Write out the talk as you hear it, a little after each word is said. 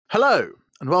Hello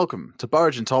and welcome to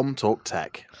Burridge and Tom Talk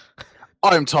Tech.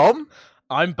 I'm Tom.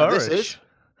 I'm Burridge. This is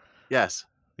Yes.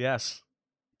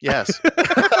 Yes.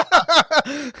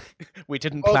 We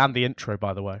didn't plan the intro,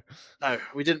 by the way. No,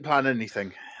 we didn't plan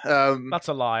anything. That's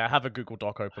a lie. I have a Google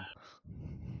Doc open.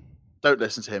 Don't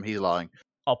listen to him. He's lying.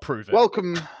 I'll prove it.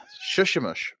 Welcome,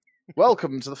 Shushamush.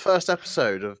 Welcome to the first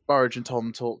episode of Burridge and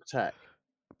Tom Talk Tech.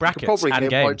 Brackets probably and hear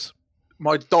games.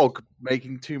 My dog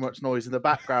making too much noise in the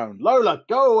background. Lola,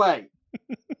 go away.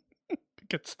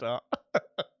 Good start.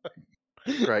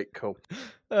 Great, cool.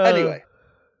 Anyway,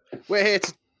 we're here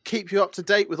to keep you up to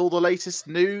date with all the latest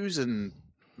news and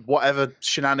whatever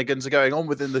shenanigans are going on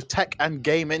within the tech and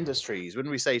game industries. When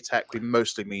we say tech, we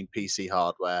mostly mean PC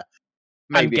hardware,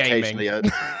 maybe occasionally a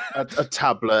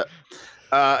tablet.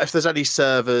 If there's any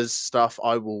servers stuff,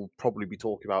 I will probably be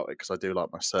talking about it because I do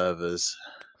like my servers.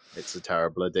 It's a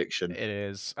terrible addiction. It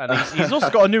is. And he's also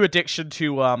got a new addiction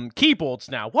to keyboards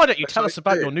now. Why don't you tell us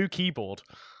about your new keyboard?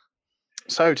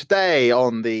 So today,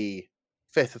 on the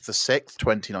 5th of the 6th,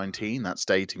 2019, that's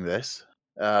dating this.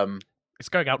 It's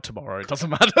going out tomorrow, it doesn't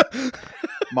matter.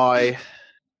 my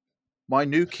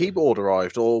new keyboard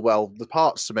arrived, or, well, the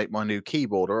parts to make my new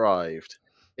keyboard arrived.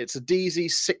 It's a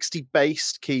DZ60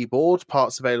 based keyboard,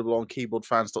 parts available on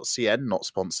keyboardfans.cn, not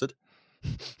sponsored.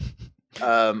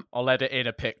 I'll edit in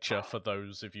a picture for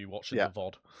those of you watching the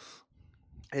VOD.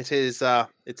 It is.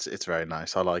 It's very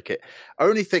nice. I like it.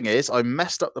 Only thing is, I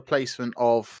messed up the placement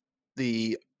of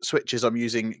the switches. I'm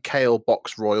using Kale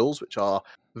Box Royals, which are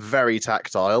very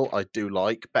tactile. I do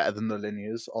like better than the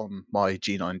linears on my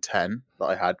G910 that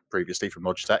I had previously from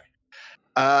Logitech.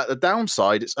 The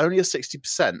downside, it's only a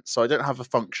 60%, so I don't have a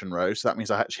function row, so that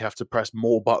means I actually have to press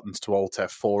more buttons to Alt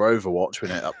F4 Overwatch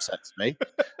when it upsets me.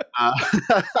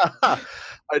 I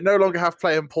no longer have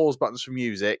play and pause buttons for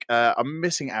music. I'm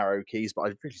missing arrow keys, but I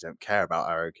really don't care about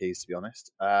arrow keys, to be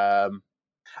honest. And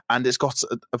it's got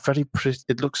a very pretty,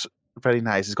 it looks very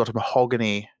nice. It's got a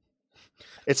mahogany.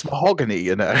 It's mahogany,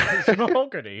 you know. It's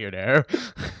mahogany, you know.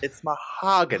 It's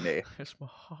mahogany. It's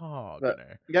mahogany.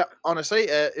 But, yeah, honestly,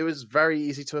 it was very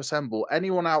easy to assemble.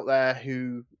 Anyone out there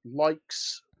who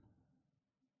likes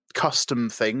custom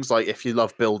things, like if you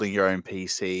love building your own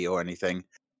PC or anything,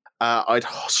 I'd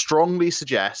strongly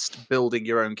suggest building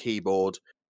your own keyboard.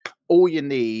 All you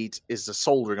need is a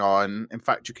soldering iron. In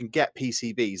fact, you can get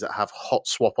PCBs that have hot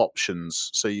swap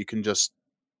options, so you can just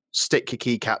stick your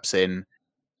keycaps in,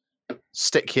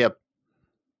 stick your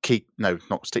key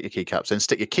keycaps in,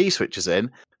 stick your key switches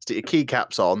in, stick your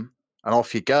keycaps on, and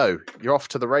off you go. You're off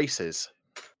to the races.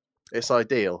 It's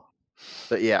ideal.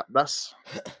 But yeah,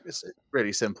 it's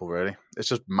really simple, really. It's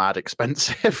just mad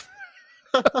expensive.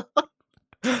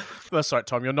 That's right,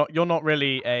 Tom. You're not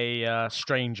really a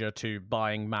stranger to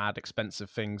buying mad expensive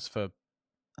things for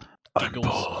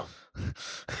giggles.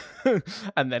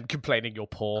 And then complaining you're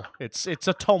poor. It's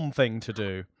a Tom thing to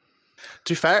do.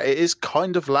 To be fair, it is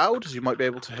kind of loud, as you might be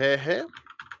able to hear here.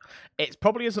 It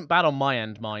probably isn't bad on my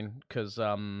end, mine, because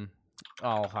I'll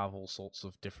have all sorts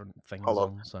of different things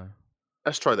on. So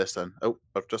let's try this then. Oh,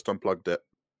 I've just unplugged it.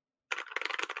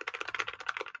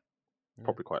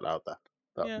 Probably quite loud there.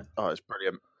 But, yeah. Oh, it's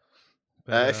brilliant.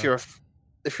 But, if you're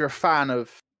a fan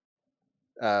of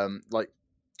like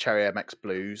Cherry MX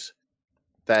Blues,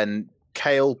 then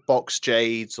Kale Box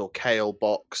Jades or Kale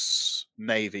Box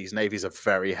Navies. Navies are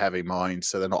very heavy mines,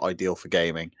 so they're not ideal for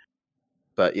gaming.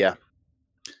 But yeah,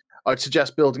 I'd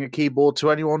suggest building a keyboard to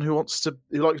anyone who likes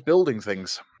building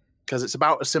things, because it's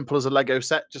about as simple as a Lego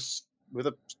set, just with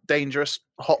a dangerous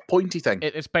hot pointy thing.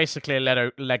 It's basically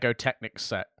a Lego Technics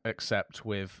set, except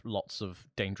with lots of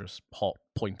dangerous hot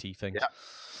pointy things. Yeah.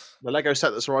 The Lego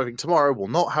set that's arriving tomorrow will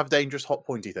not have dangerous hot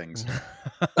pointy things.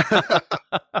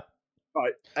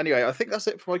 Right. Anyway, I think that's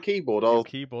it for my keyboard.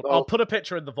 I'll put a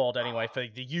picture in the VOD anyway for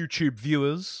the YouTube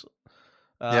viewers.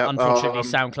 Unfortunately,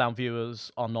 SoundCloud viewers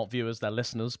are not viewers; they're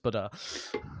listeners. But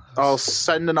I'll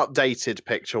send an updated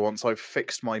picture once I've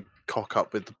fixed my cock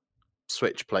up with the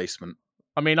switch placement.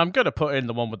 I mean, I'm going to put in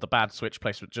the one with the bad switch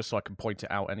placement just so I can point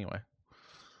it out anyway.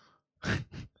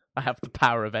 I have the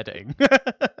power of editing.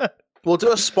 We'll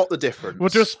do a spot the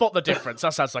difference.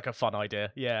 That sounds like a fun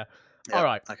idea. Yeah. All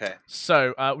right. Okay.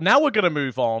 So now we're going to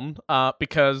move on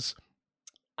because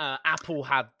Apple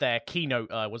had their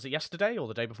keynote. Was it yesterday or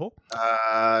the day before?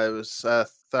 It was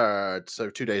 3rd,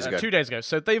 so 2 days ago. 2 days ago.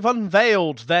 So they've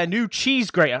unveiled their new cheese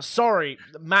grater. Sorry,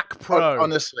 Mac Pro.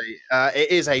 Honestly,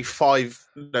 it is a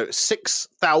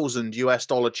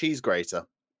 $6,000 cheese grater.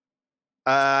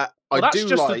 Well, that's do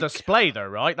just like the display, though,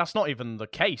 right? That's not even the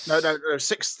case. no.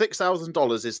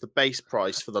 $6,000 is the base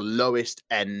price for the lowest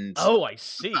end Oh, I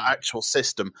see. actual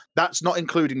system. That's not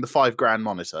including the $5,000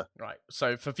 monitor. Right.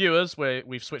 So for viewers,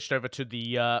 we've switched over to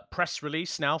the press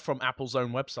release now from Apple's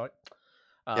own website.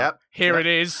 Here it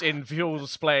is in visual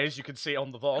display, as you can see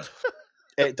on the VOD.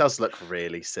 It does look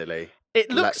really silly.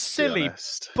 It looks silly,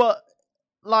 honest. but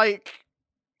like,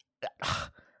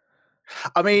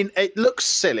 I mean, it looks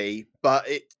silly, but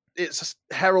it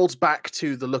heralds back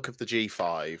to the look of the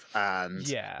G5, and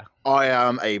yeah, I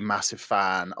am a massive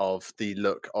fan of the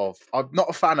look of. I'm not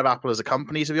a fan of Apple as a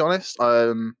company, to be honest.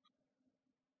 I've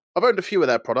owned a few of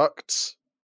their products.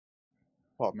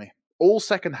 Pardon me. All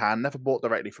secondhand, never bought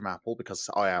directly from Apple because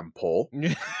I am poor.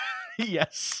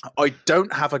 yes. I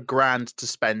don't have $1,000 to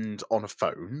spend on a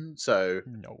phone, so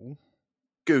no.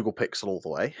 Google Pixel all the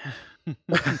way.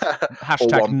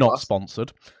 Hashtag not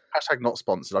sponsored. Hashtag not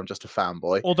sponsored. I'm just a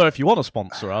fanboy. Although, if you want to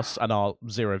sponsor us and our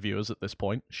 0 viewers at this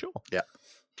point, sure. Yeah.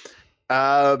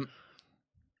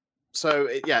 So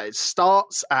it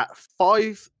starts at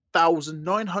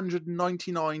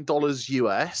 $5,999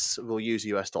 US. We'll use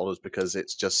US dollars because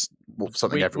it's just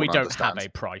something everyone understands. We don't have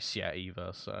a price yet either,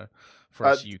 so for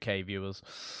us UK viewers.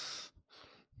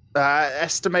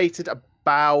 Estimated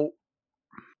about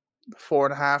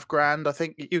 $4,500, I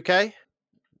think, UK.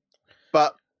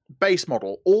 But base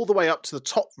model, all the way up to the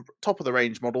top of the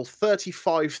range model,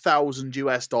 $35,000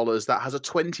 US. That has a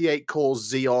 28-core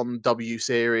Xeon W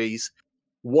series,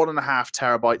 1.5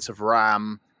 terabytes of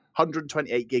RAM,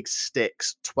 128 gig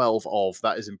sticks, 12 of.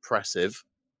 That is impressive.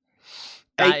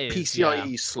 8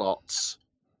 PCIe slots.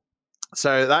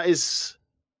 So that is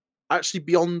actually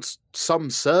beyond some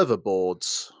server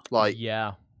boards.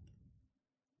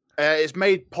 It's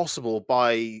made possible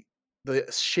by the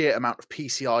sheer amount of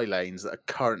PCI lanes that are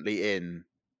currently in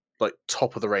like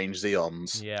top of the range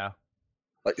Xeons. Yeah.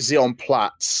 Like Xeon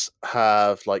Plats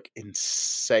have like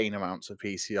insane amounts of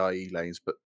PCIe lanes,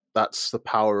 but that's the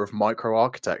power of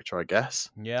microarchitecture, I guess.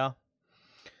 Yeah.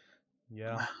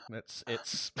 Yeah.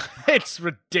 It's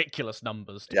ridiculous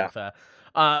numbers, to be fair.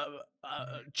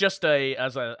 Just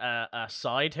as a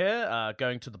side here,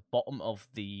 going to the bottom of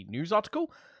the news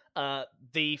article,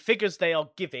 the figures they are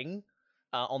giving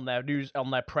on their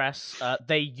press,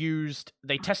 they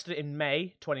tested it in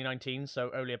May 2019,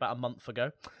 so only about a month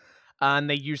ago, and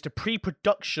they used a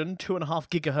pre-production 2.5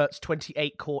 gigahertz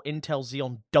 28-core Intel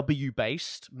Xeon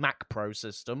W-based Mac Pro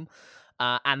system,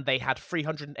 and they had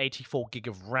 384 gig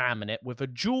of RAM in it with a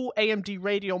dual AMD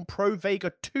Radeon Pro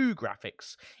Vega 2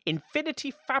 graphics,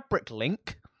 Infinity Fabric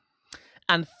Link,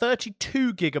 and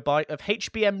 32 gigabyte of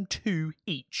HBM2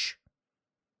 each.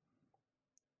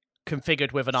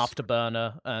 Configured with an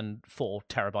afterburner and 4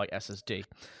 terabyte SSD.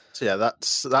 So yeah,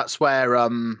 that's where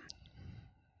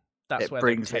that's it where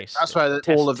brings they it. That's where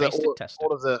all of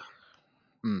the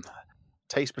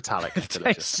taste metallic.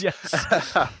 Delicious. Yes.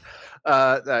 So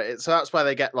that's where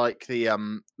they get like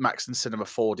the Maxon Cinema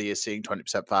 4D is seeing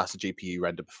 20% faster GPU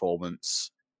render performance.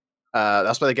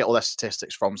 That's where they get all their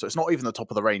statistics from. So it's not even the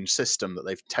top of the range system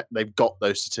that they've got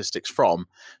those statistics from.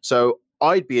 So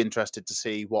I'd be interested to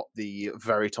see what the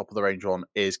very top of the range one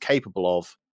is capable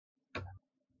of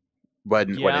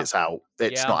when it's out.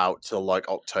 It's not out till like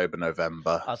October,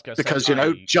 November. Because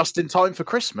just in time for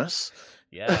Christmas.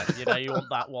 Yeah, you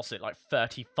want that. What's it like,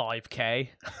 35K?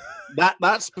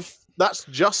 That's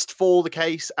just for the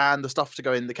case and the stuff to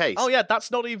go in the case. Oh yeah, that's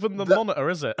not even the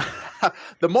monitor, is it?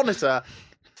 The monitor.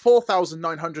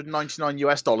 $4,999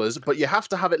 US, but you have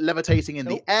to have it levitating in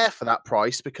the air for that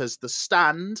price because the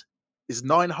stand is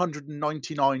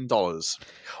 $999.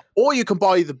 Or you can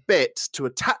buy the bit to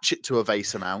attach it to a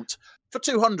vase mount for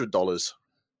 $200.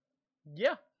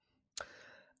 Yeah.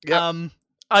 I'm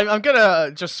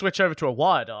gonna just switch over to a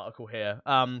Wired article here,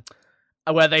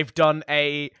 where they've done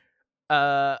a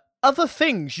other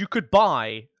things you could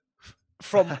buy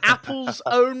from Apple's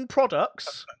own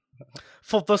products.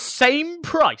 For the same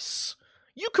price,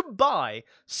 you can buy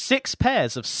 6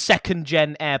 pairs of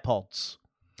second-gen AirPods.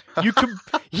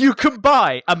 You can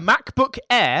buy a MacBook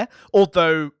Air,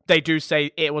 although they do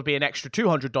say it would be an extra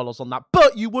 $200 on that,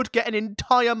 but you would get an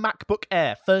entire MacBook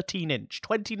Air, 13-inch,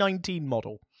 2019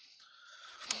 model.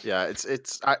 Yeah,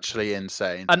 it's actually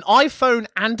insane. An iPhone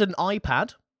and an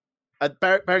iPad.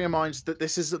 Bearing in mind that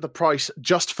this is the price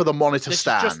just for the monitor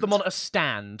stand. Just the monitor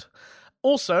stand.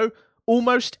 Also,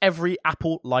 almost every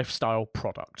Apple lifestyle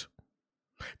product.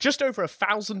 Just over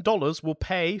 $1,000 will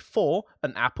pay for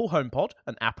an Apple HomePod,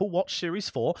 an Apple Watch Series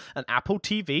 4, an Apple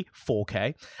TV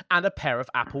 4K, and a pair of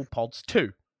Apple Pods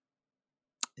 2.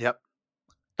 Yep.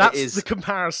 That's the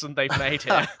comparison they've made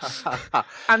here.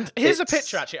 And here's a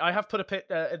picture, actually. I have put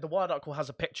the Wired article has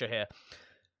a picture here.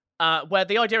 Where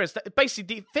the idea is that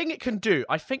basically the thing it can do,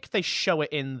 I think they show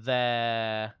it in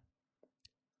their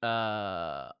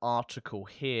article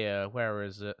here. Where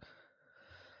is it?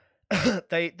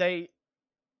 They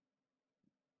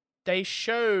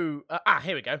show...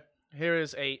 here we go. Here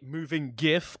is a moving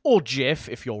GIF, or GIF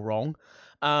if you're wrong.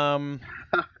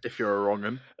 If you're a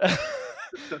wrong'un.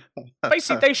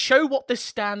 Basically, they show what this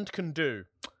stand can do.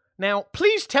 Now,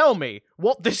 please tell me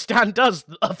what this stand does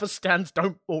that other stands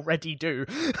don't already do.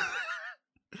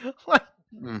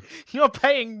 You're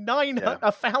paying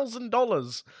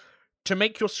 $1,000 to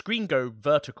make your screen go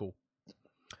vertical.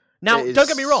 Now, don't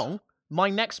get me wrong. My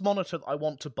next monitor that I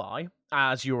want to buy,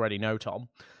 as you already know, Tom,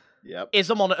 is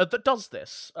a monitor that does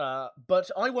this.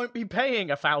 But I won't be paying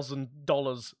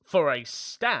 $1,000 for a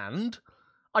stand.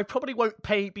 I probably won't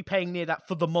be paying near that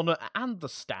for the monitor and the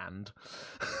stand.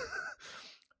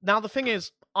 Now, the thing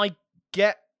is, I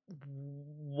get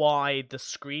why the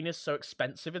screen is so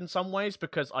expensive in some ways,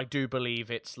 because I do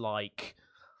believe it's like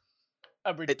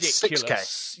a ridiculous... It's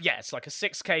 6K. Yeah, it's like a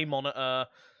 6K monitor,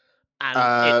 and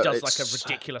it does like a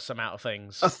ridiculous amount of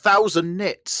things. 1,000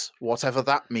 nits, whatever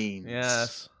that means.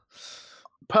 Yes.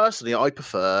 Personally, I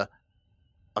prefer...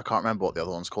 I can't remember what the other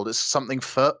one's called. It's something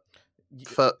foot.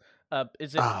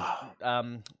 Is it... I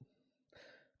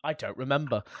don't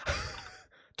remember.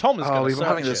 Tom is going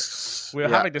to search it. We were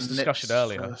having this discussion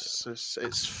earlier.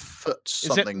 It's foot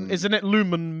something. Isn't it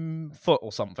Lumen Foot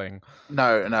or something?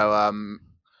 No.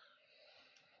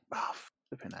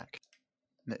 Flipping heck.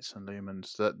 Nits and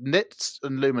lumens. The nits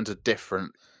and lumens are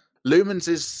different. Lumens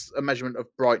is a measurement of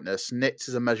brightness. Nits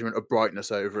is a measurement of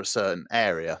brightness over a certain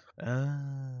area.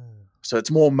 So it's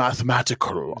more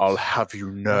mathematical, I'll have you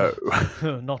know.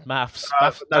 Not maths.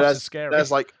 Maths is scary.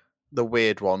 There's like the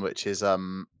weird one, which is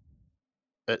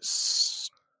it's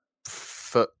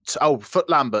foot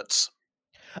Lamberts.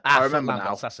 I remember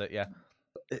now. That's it. Yeah.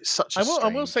 It's such. I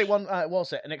will say one.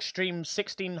 Was it an extreme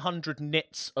 1,600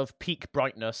 nits of peak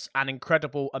brightness and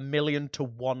incredible 1,000,000 to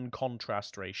 1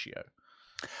 contrast ratio?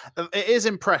 It is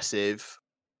impressive,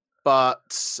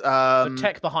 but the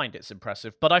tech behind it's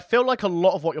impressive. But I feel like a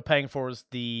lot of what you're paying for is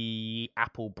the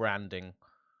Apple branding.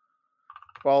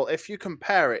 Well, if you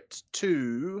compare it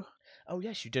to... Oh,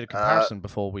 yes, you did a comparison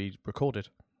before we recorded.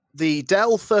 The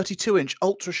Dell 32-inch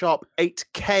ultra-sharp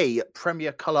 8K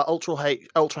Premier Color Ultra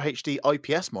HD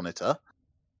IPS monitor.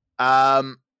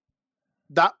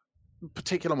 That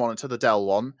particular monitor, the Dell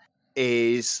one,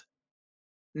 is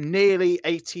nearly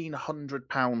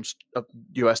 £1,800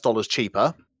 US dollars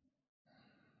cheaper.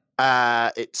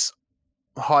 It's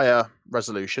higher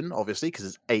resolution, obviously, because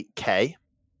it's 8K.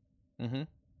 Mm-hmm.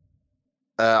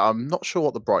 I'm not sure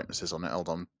what the brightness is on it. Hold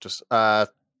on. Just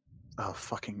it's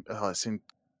in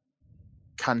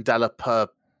candela per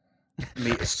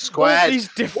meter squared. All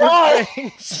these different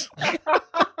things.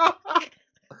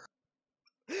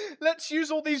 Let's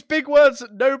use all these big words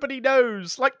that nobody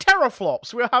knows, like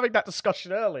teraflops. We were having that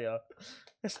discussion earlier.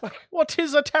 It's like, what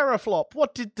is a teraflop?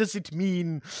 What does it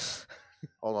mean?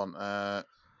 Hold on.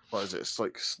 What is it? It's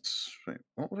like,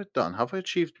 what have I done? Have I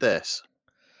achieved this?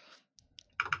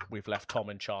 We've left Tom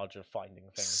in charge of finding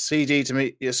things. CD to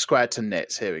meter squared to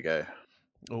nits. Here we go.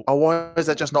 Oh, why is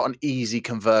that just not an easy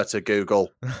converter,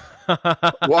 Google?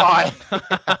 Why?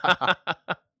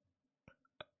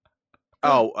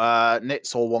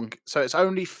 Nits or one. So it's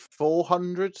only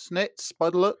 400 nits by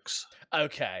the looks.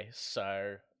 Okay,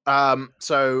 so.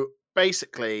 So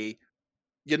basically,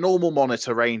 your normal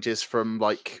monitor ranges from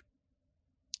like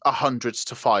 100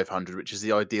 to 500, which is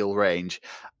the ideal range.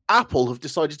 Apple have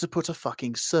decided to put a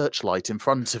fucking searchlight in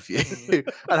front of you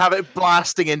and have it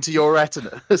blasting into your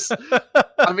retinas.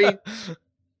 I mean,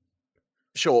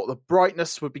 sure, the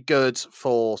brightness would be good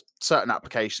for certain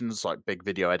applications like big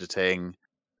video editing.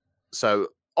 So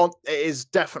it is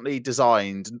definitely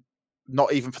designed,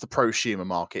 not even for the prosumer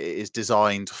market. It is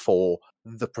designed for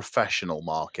the professional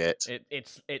market.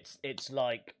 It's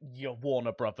like your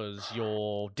Warner Brothers,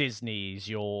 your Disneys,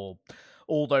 your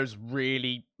all those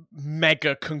really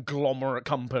mega conglomerate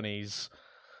companies.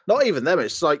 Not even them.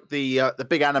 It's like the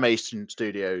big animation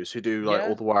studios who do like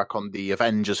all the work on the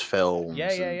Avengers films.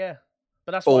 Yeah.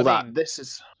 But that's all what I that. mean. This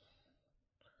is.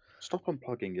 Stop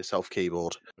unplugging yourself,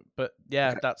 keyboard. But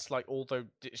yeah, that's like although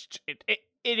it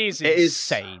is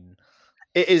insane.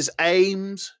 It is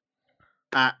aimed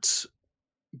at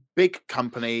big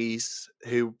companies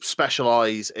who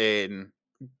specialize in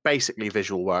basically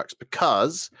visual works,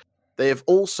 because they have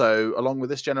also, along with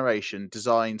this generation,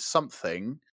 designed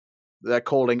something they're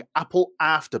calling Apple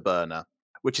Afterburner,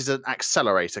 which is an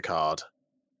accelerator card.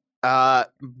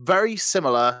 Very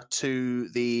similar to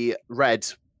the red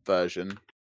version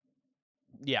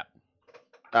Yeah.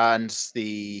 and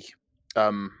the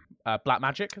Black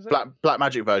Magic, is it? Black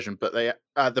Magic version, but they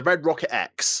the Red Rocket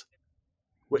X,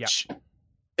 which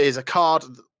is a card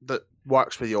that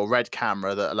works with your red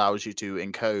camera that allows you to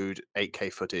encode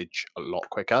 8K footage a lot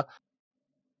quicker.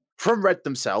 From Red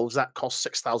themselves, that costs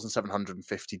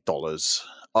 $6,750.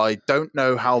 I don't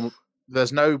know how.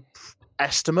 There's no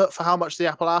estimate for how much the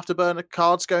Apple Afterburner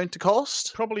card's going to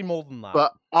cost, Probably more than that.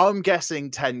 but I'm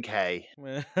guessing 10K.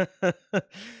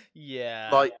 Yeah.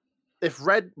 Like, if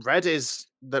Red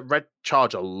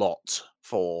charge a lot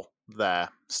for their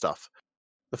stuff.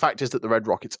 The fact is that the Red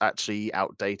Rocket's actually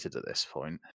outdated at this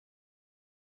point.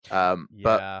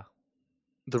 But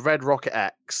the Red Rocket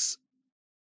X,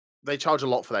 they charge a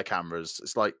lot for their cameras.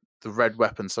 It's like the Red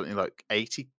Weapon, something like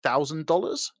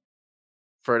 $80,000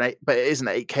 for but it is an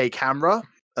 8K camera,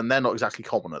 and they're not exactly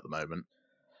common at the moment.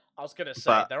 I was gonna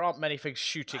say there aren't many things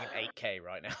shooting at 8K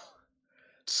right now.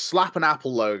 Slap an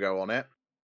Apple logo on it.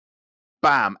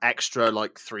 Bam, extra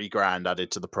like $3,000 added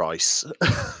to the price.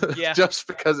 Yeah. Just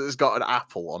because it's got an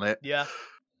Apple on it. Yeah.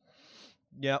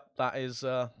 Yep, that is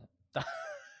yeah.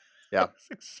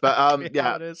 Exactly but how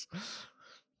yeah. it is.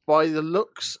 By the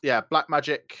looks,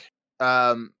 Blackmagic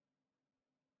Blackmagic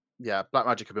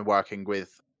have been working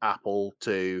with Apple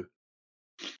to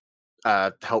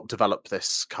help develop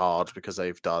this card because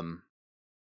they've done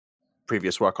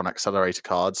previous work on accelerator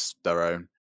cards, their own.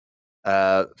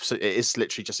 So it is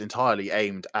literally just entirely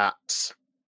aimed at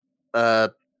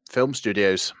film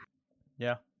studios.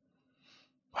 Yeah.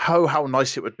 How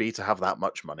nice it would be to have that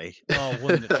much money. Oh,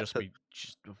 wouldn't it just be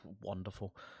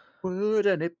wonderful?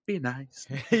 Wouldn't it be nice?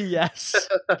 Yes.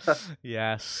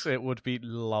 Yes, it would be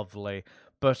lovely.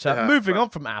 But moving on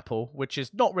from Apple, which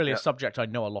is not really a subject I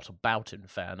know a lot about, in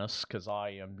fairness, because I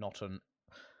am not an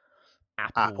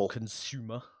Apple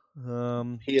consumer.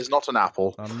 He is not an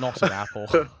Apple. I'm not an Apple.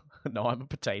 No, I'm a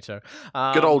potato.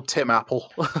 Good old Tim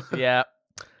Apple. Yeah.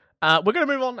 We're going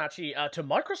to move on, actually, to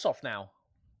Microsoft now.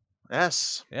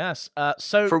 Yes. Yes.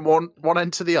 So from one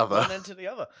end to the other. One end to the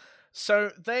other.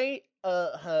 So they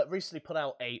recently put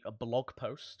out a blog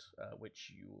post,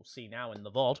 which you will see now in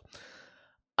the VOD.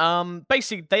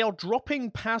 Basically, they are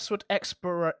dropping password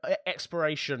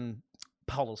expiration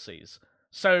policies.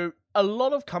 So a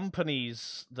lot of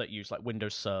companies that use like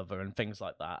Windows Server and things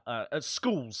like that, at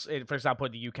schools, for example,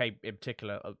 in the UK in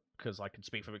particular, because I can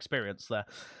speak from experience there,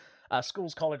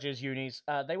 schools, colleges, unis,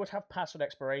 they would have password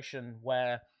expiration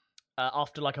where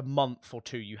after like a month or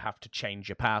two, you have to change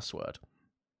your password.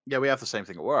 Yeah, we have the same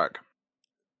thing at work.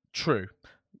 True.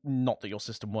 Not that your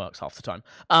system works half the time.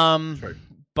 True.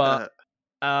 But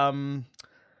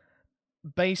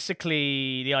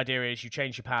basically, the idea is you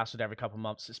change your password every couple of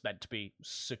months. It's meant to be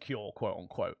secure, quote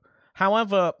unquote.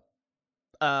 However,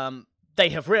 they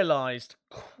have realized,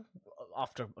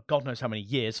 after God knows how many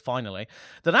years, finally,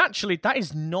 that actually that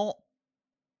is not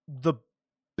the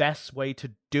best way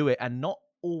to do it, and not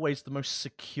always the most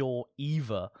secure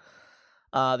either.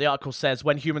 The article says,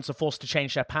 when humans are forced to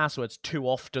change their passwords, too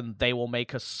often they will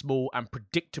make a small and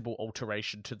predictable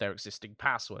alteration to their existing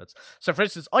passwords. So, for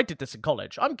instance, I did this in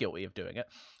college. I'm guilty of doing it.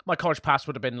 My college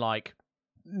password would have been like,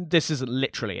 this isn't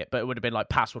literally it, but it would have been like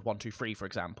password 123, for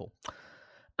example.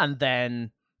 And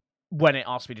then when it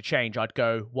asked me to change, I'd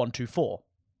go 124,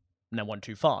 and then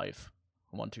 125,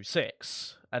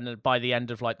 126. And then by the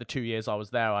end of like the 2 years I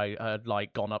was there, I had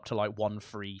like gone up to like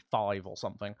 135 or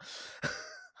something.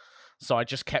 So I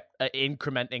just kept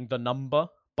incrementing the number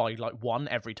by like 1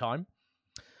 every time.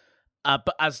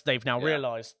 But as they've now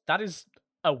realized, that is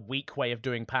a weak way of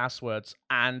doing passwords,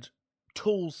 and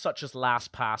tools such as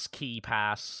LastPass,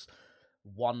 KeePass,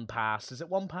 OnePass, is it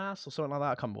OnePass or something like that?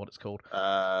 I can't remember what it's called.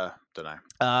 Don't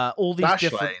know. All these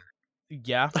different,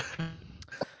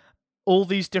 all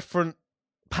these different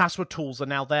password tools are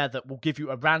now there that will give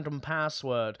you a random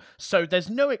password. So there's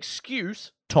no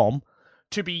excuse, Tom,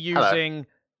 to be using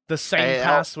the same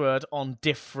password on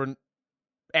different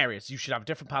areas. You should have a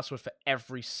different password for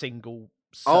every single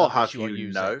service you are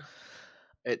using. Know?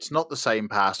 It's not the same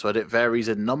password. It varies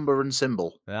in number and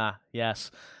symbol. Ah,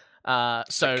 yes.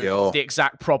 So the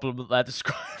exact problem that they're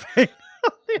describing.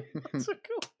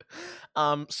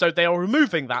 So they are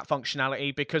removing that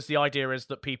functionality because the idea is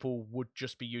that people would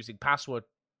just be using password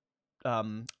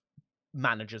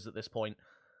managers at this point.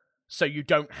 So you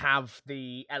don't have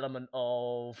the element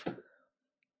of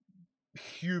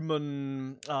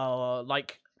human,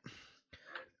 like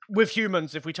with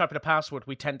humans, if we type in a password,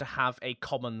 we tend to have a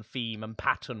common theme and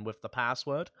pattern with the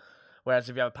password. Whereas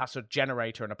if you have a password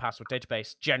generator and a password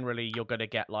database, generally you're going to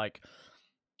get like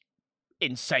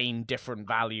insane different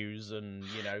values and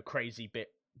crazy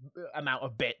amount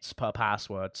of bits per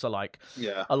password. So like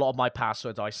a lot of my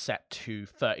passwords I set to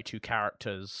 32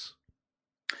 characters.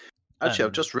 Actually,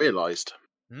 I've just realised.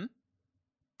 Hmm?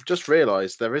 Just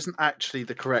realised there isn't actually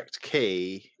the correct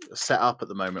key set up at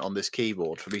the moment on this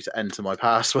keyboard for me to enter my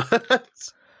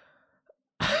passwords.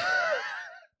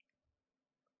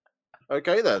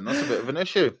 Okay, then that's a bit of an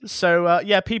issue. So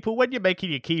people, when you're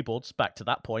making your keyboards, back to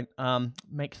that point,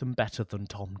 make them better than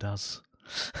Tom does.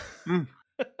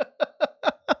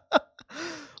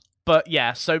 But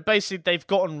yeah, so basically they've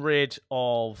gotten rid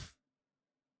of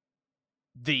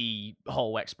the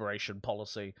whole expiration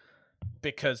policy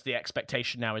because the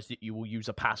expectation now is that you will use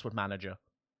a password manager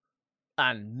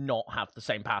and not have the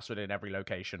same password in every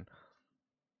location.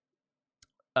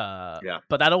 But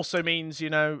that also means,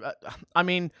 I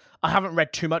mean, I haven't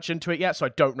read too much into it yet, so I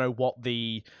don't know what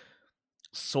the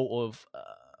sort of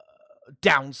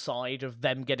downside of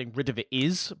them getting rid of it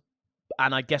is.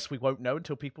 And I guess we won't know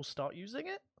until people start using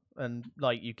it. And,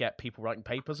 like, you get people writing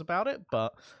papers about it.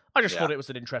 But I just thought it was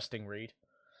an interesting read,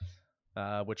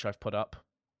 which I've put up.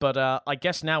 But I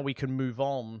guess now we can move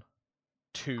on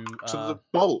to the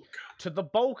bulk. To the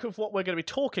bulk of what we're going to be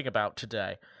talking about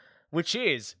today, which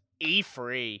is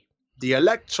E3. The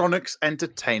Electronics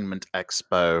Entertainment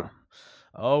Expo.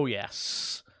 Oh,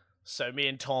 yes. So me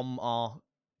and Tom are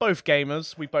both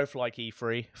gamers. We both like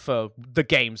E3 for the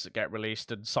games that get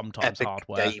released and sometimes Epic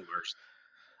hardware.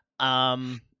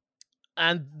 Gamers.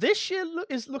 And this year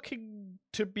is looking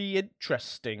to be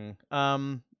interesting.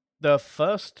 The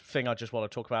first thing I just want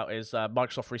to talk about is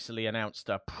Microsoft recently announced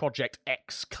Project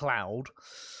X Cloud,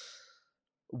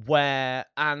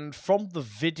 and from the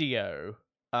video,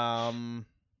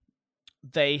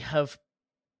 they have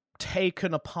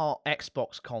taken apart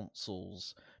Xbox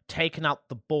consoles, taken out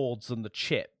the boards and the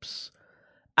chips,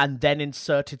 and then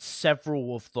inserted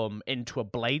several of them into a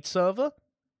Blade server,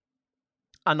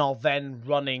 and are then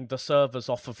running the servers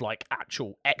off of like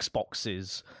actual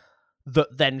Xboxes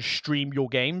that then stream your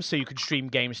games. So you can stream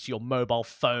games to your mobile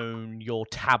phone, your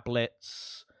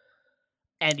tablets,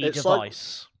 any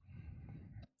device.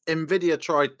 Like Nvidia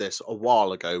tried this a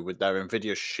while ago with their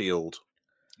Nvidia Shield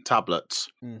tablets.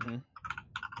 Mm-hmm.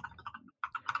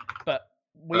 But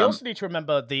we also need to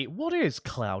remember what is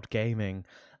cloud gaming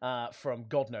from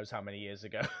God knows how many years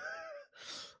ago.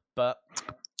 But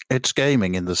it's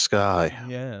gaming in the sky.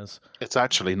 Yes. It's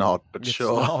actually not, but it's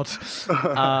sure. Not.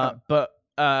 But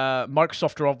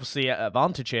Microsoft are obviously at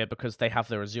advantage here because they have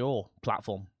their Azure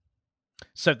platform.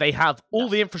 So they have all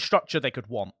the infrastructure they could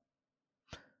want.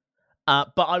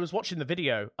 But I was watching the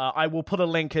video. I will put a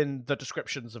link in the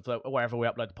descriptions of wherever we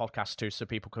upload the podcast to so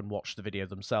people can watch the video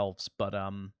themselves. But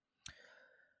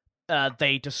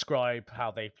they describe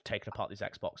how they've taken apart these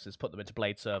Xboxes, put them into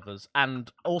Blade servers,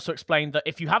 and also explain that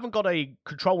if you haven't got a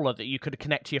controller that you could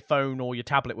connect to your phone or your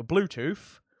tablet with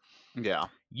Bluetooth,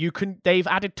 they've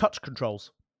added touch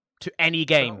controls to any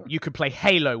game. Oh. You could play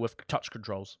Halo with touch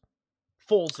controls,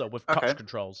 Forza with touch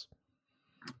controls.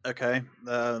 Okay,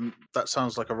 that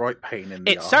sounds like a right pain in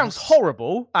the arse. It sounds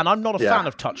horrible, and I'm not a fan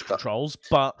of touch controls,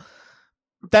 but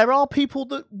there are people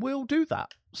that will do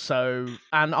that. So,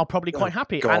 and are probably quite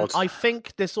happy. God. And I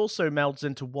think this also melds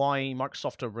into why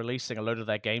Microsoft are releasing a load of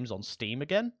their games on Steam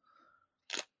again.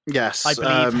 Yes. I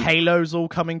believe Halo's all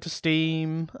coming to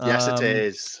Steam. Yes, it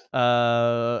is.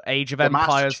 Age of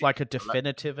Empires, like a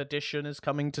definitive edition, is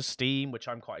coming to Steam, which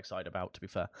I'm quite excited about, to be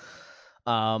fair.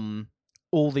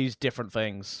 All these different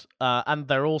things. And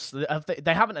they're also...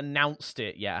 They haven't announced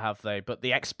it yet, have they? But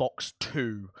the Xbox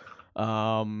 2...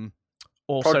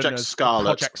 also Project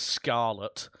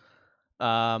Scarlet.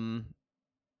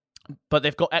 But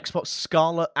they've got Xbox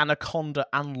Scarlet, Anaconda,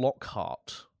 and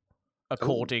Lockhart,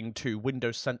 according to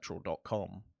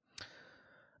WindowsCentral.com.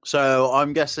 So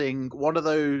I'm guessing one of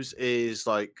those is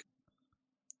like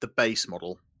the base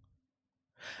model.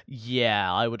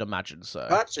 Yeah, I would imagine so.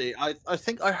 Actually, I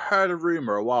think I heard a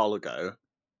rumor a while ago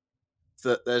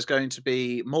that there's going to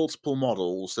be multiple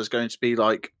models. There's going to be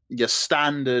like your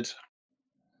standard...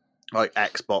 like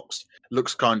Xbox,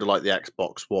 looks kind of like the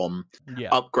Xbox One,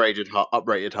 upgraded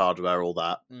hardware, all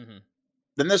that. Mm-hmm.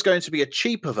 Then there's going to be a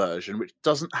cheaper version which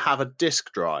doesn't have a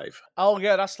disk drive. Oh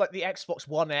yeah, that's like the Xbox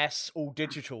One S, all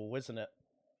digital, isn't it?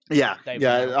 Yeah,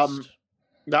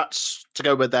 that's to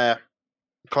go with their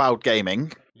cloud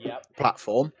gaming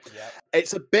platform. Yep.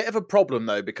 It's a bit of a problem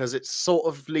though because it's sort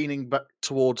of leaning back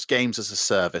towards games as a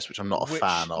service, which I'm not a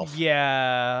fan of.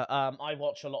 Yeah, I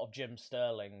watch a lot of Jim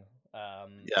Sterling.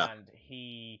 And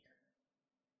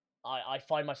I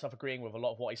find myself agreeing with a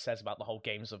lot of what he says about the whole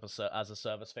games as a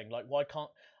service thing. Like, why can't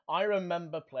I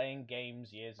remember playing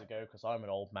games years ago, because I'm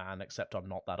an old man, except I'm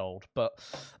not that old, but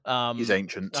He's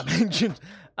ancient. I'm ancient.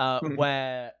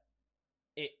 Where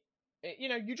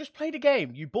you just played a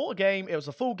game, you bought a game, it was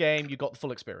a full game, you got the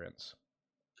full experience.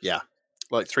 Yeah,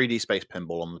 like 3D Space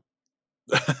Pinball on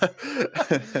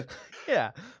the.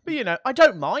 Yeah, but I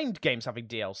don't mind games having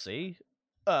DLC.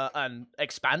 And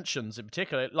expansions in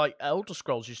particular, like Elder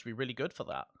Scrolls used to be really good for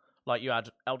that. Like you had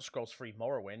Elder Scrolls 3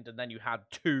 Morrowind, and then you had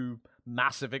 2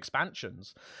 massive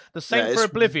expansions. The same for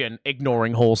Oblivion,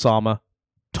 ignoring horse armor.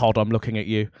 Todd, I'm looking at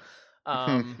you.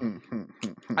 And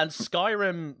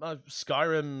Skyrim,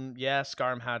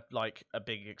 Skyrim had like a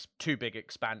two big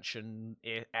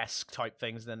expansion-esque type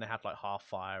things, and then they had like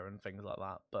Half-Fire and things like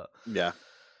that. But yeah.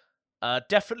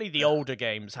 Definitely the older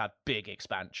games had big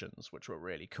expansions, which were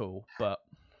really cool. But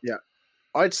yeah,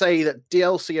 I'd say that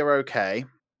DLC are okay.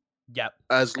 Yeah,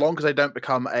 as long as they don't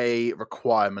become a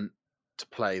requirement to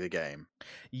play the game.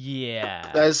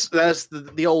 Yeah, there's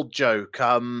the old joke.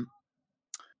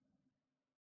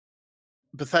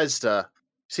 Bethesda,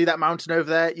 see that mountain over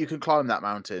there? You can climb that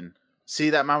mountain. See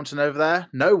that mountain over there?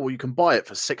 No, well, you can buy it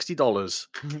for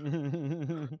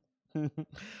 $60.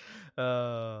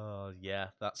 Yeah,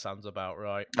 that sounds about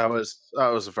right. That was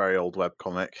a very old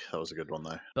webcomic. That was a good one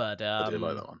though. But I do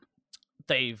like that one.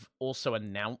 They've also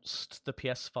announced the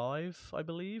PS5, I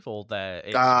believe, or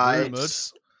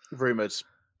it's rumored.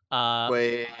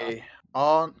 We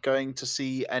aren't going to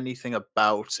see anything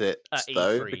about it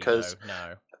though, E3, because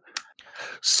no.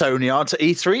 Sony aren't at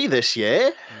E3 this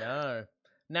year. No.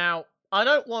 Now, I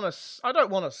don't want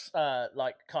to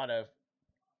like kind of.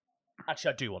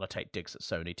 Actually, I do want to take digs at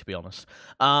Sony, to be honest.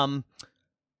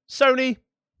 Sony,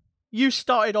 you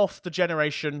started off the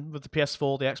generation with the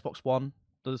PS4, the Xbox One,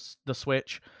 the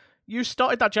Switch. You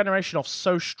started that generation off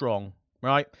so strong,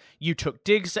 right? You took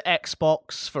digs at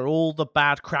Xbox for all the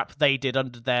bad crap they did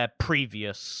under their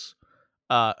previous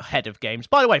head of games.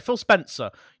 By the way, Phil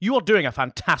Spencer, you are doing a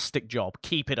fantastic job.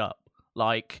 Keep it up.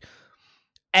 Like,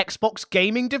 Xbox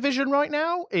gaming division right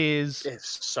now it's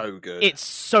so good. It's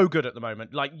so good at the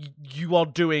moment. Like, you are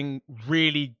doing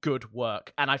really good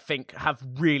work, and I think have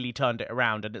really turned it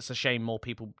around, and it's a shame more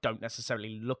people don't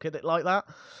necessarily look at it like that.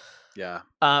 Yeah.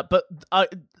 But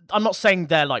I'm not saying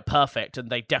they're like perfect, and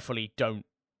they definitely don't.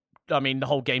 I mean, the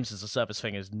whole games as a service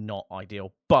thing is not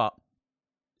ideal, but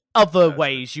other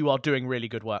ways you are doing really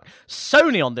good work.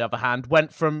 Sony, on the other hand,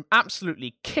 went from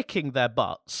absolutely kicking their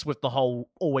butts with the whole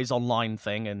always online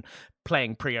thing and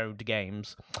playing pre-owned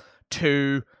games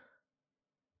to,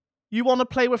 you want to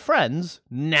play with friends?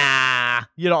 Nah,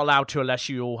 you're not allowed to unless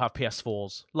you all have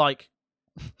PS4s. Like,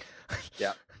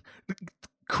 yeah,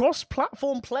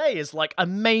 cross-platform play is like a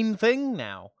main thing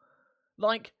now.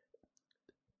 Like,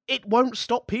 it won't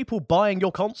stop people buying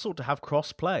your console to have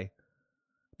cross-play.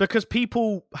 Because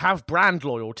people have brand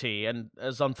loyalty, and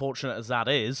as unfortunate as that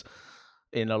is,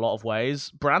 in a lot of ways,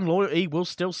 brand loyalty will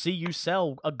still see you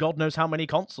sell a god knows how many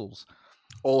consoles.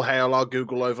 All hail our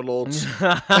Google overlords.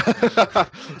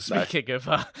 Speaking of,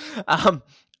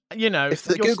 if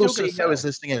the Google CEO is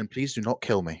listening in, please do not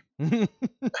kill me. You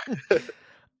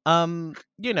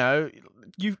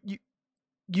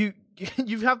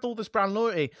have all this brand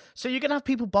loyalty, so you're gonna have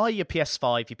people buy your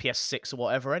PS5, your PS6, or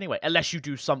whatever anyway, unless you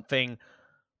do something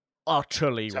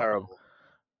utterly terrible. Wrong.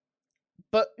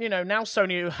 But, now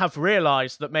Sony have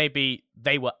realised that maybe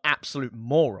they were absolute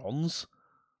morons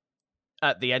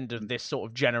at the end of this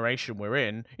sort of generation we're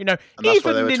in. Even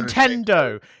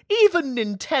Nintendo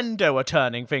are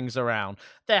turning things around.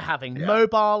 They're having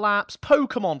mobile apps.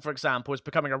 Pokemon, for example, is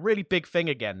becoming a really big thing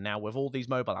again now with all these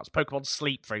mobile apps. Pokemon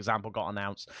Sleep, for example, got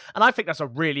announced. And I think that's a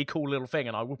really cool little thing,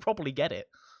 and I will probably get it.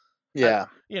 Yeah.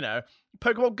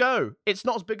 Pokemon Go, it's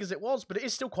not as big as it was, but it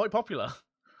is still quite popular.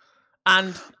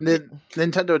 And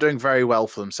Nintendo are doing very well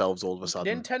for themselves all of a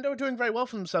sudden. Nintendo are doing very well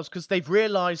for themselves because they've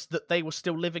realized that they were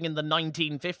still living in the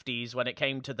 1950s when it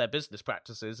came to their business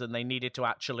practices, and they needed to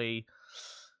actually,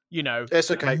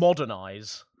 it's okay.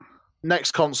 Modernize.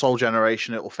 Next console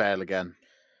generation, it will fail again.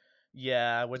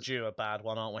 Yeah, we're due a bad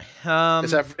one, aren't we?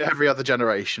 It's every other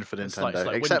generation for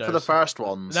Nintendo, except Windows. For the first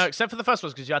ones. No, except for the first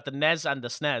ones, because you had the NES and the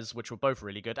SNES, which were both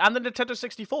really good, and the Nintendo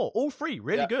 64, all three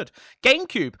really good.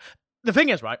 GameCube. The thing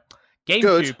is, right?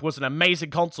 GameCube was an amazing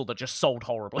console that just sold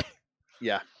horribly.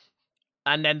 Yeah.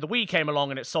 And then the Wii came along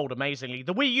and it sold amazingly.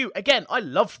 The Wii U, again, I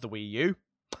loved the Wii U,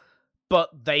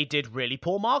 but they did really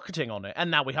poor marketing on it.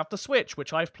 And now we have the Switch,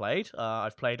 which I've played.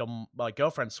 I've played on my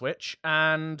girlfriend's Switch,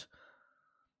 and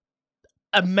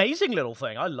amazing little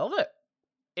thing. I love it.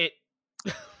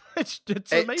 It's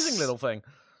an amazing little thing.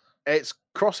 It's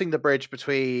crossing the bridge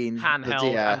between the Handheld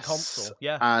and DS console,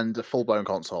 yeah. and a full-blown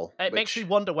console. It makes me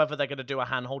wonder whether they're going to do a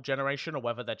handheld generation or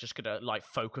whether they're just going to like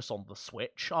focus on the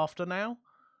Switch after now.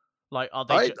 Like, are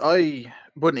they? I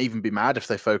wouldn't even be mad if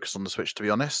they focused on the Switch, to be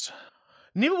honest.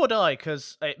 Neither would I,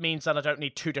 because it means that I don't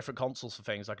need two different consoles for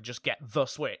things. I can just get the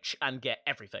Switch and get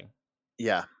everything.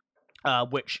 Yeah.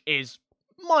 Which is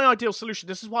my ideal solution.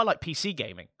 This is why I like PC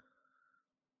gaming.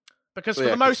 Because for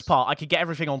Yeah, the most part, I could get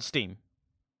everything on Steam,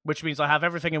 which means I have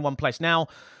everything in one place. Now,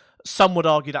 some would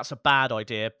argue that's a bad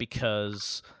idea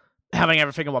because having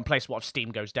everything in one place, what if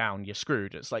Steam goes down? You're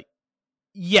screwed. It's like,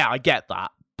 yeah, I get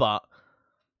that, but,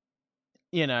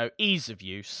 you know, ease of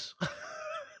use.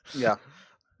 Yeah.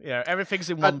 Yeah, everything's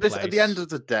in one place. At the end of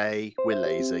the day, we're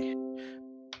lazy.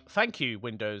 Thank you,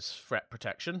 Windows Threat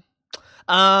Protection.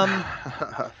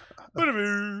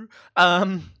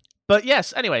 But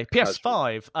yes, anyway,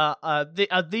 PS5.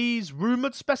 Are these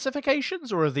rumored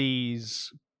specifications or are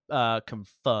these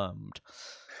confirmed?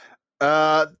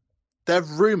 They're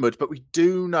rumored, but we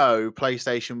do know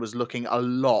PlayStation was looking a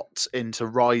lot into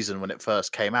Ryzen when it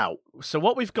first came out. So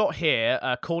what we've got here,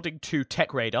 according to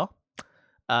TechRadar,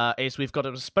 is we've got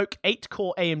a bespoke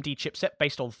 8-core AMD chipset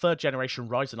based on third-generation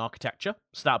Ryzen architecture.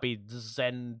 So that'll be the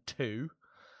Zen 2.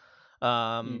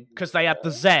 Because they had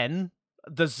the Zen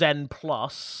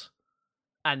Plus,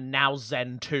 and now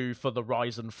Zen 2 for the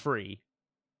Ryzen 3.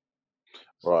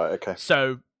 Right, okay.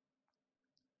 So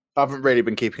I haven't really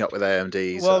been keeping up with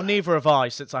AMD. Well, neither have I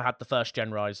since I had the first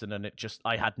gen Ryzen, and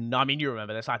I mean, you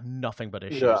remember this, I had nothing but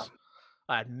issues. Yeah.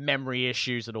 I had memory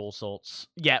issues and all sorts.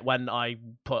 Yet when I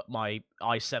put my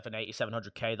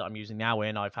i7-8700K that I'm using now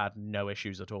in, I've had no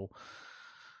issues at all.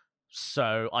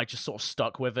 So I just sort of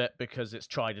stuck with it because it's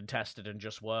tried and tested and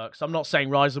just works. I'm not saying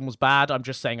Ryzen was bad, I'm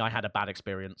just saying I had a bad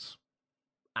experience.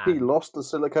 He lost the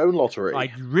silicone lottery.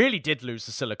 I really did lose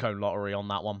the silicone lottery on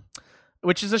that one.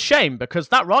 Which is a shame, because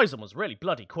that Ryzen was really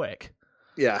bloody quick.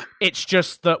 Yeah. It's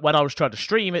just that when I was trying to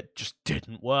stream, it just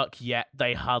didn't work, yet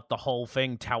they had the whole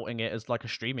thing touting it as like a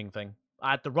streaming thing.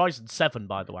 I had the Ryzen 7,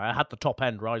 by the way. I had the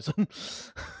top-end Ryzen.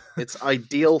 It's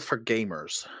ideal for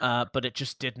gamers. But it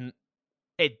just didn't...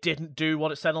 It didn't do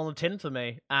what it said on the tin for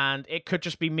me. And it could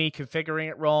just be me configuring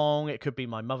it wrong. It could be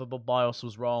my motherboard BIOS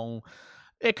was wrong.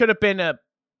 It could have been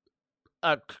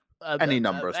any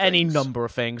number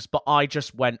of things, but I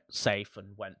just went safe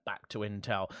and went back to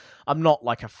Intel. I'm not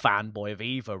like a fanboy of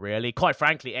either, really. Quite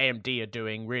frankly, AMD are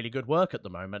doing really good work at the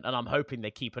moment, and I'm hoping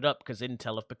they keep it up because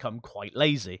Intel have become quite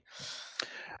lazy.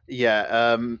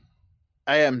 Yeah,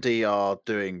 AMD are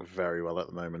doing very well at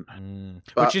the moment.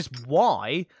 Which is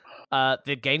why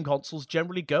the game consoles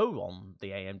generally go on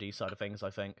the AMD side of things, I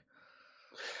think.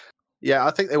 Yeah,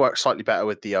 I think they work slightly better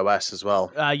with the OS as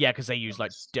well. Yeah, because they use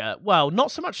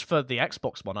not so much for the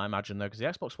Xbox One, I imagine, though, because the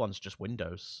Xbox One's just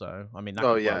Windows, so I mean that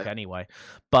could work anyway.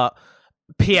 But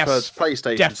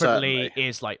PlayStation definitely certainly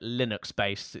is like Linux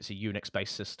based; it's a Unix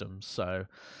based system. So,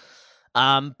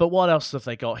 but what else have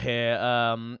they got here?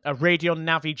 A Radeon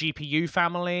Navi GPU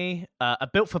family, a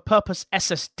built for purpose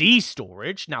SSD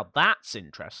storage. Now that's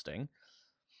interesting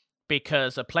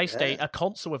because a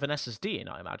console with an SSD in,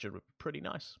 I imagine, would be pretty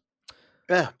nice.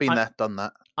 Yeah, been there, done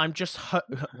that. I'm just...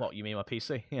 What, you mean my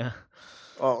PC? Yeah.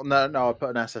 Well, no, I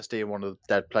put an SSD in one of the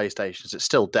dead PlayStations. It's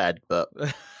still dead, but...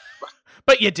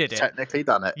 But you did it. Technically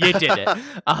done it. You did it.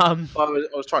 I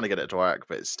was trying to get it to work,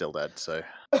 but it's still dead, so...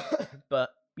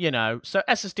 But, you know, so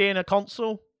SSD in a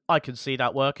console, I can see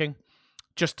that working.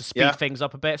 Just to speed things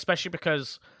up a bit, especially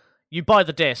because you buy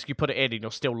the disc, you put it in, and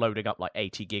you're still loading up like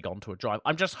 80 gig onto a drive.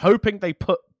 I'm just hoping they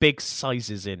put big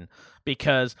sizes in,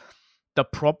 because... The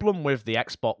problem with the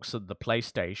Xbox and the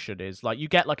PlayStation is, like, you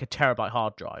get, like, a terabyte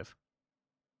hard drive.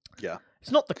 Yeah.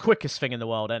 It's not the quickest thing in the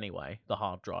world anyway, the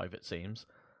hard drive, it seems.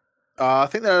 I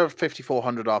think they're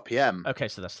 5,400 RPM. Okay,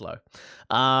 so they're slow.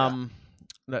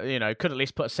 You know, could at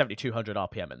least put a 7,200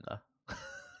 RPM in there.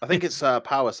 I think it's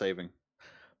power saving.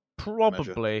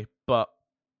 Probably, measure. But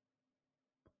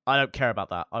I don't care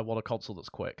about that. I want a console that's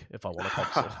quick. If I want a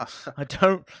console, I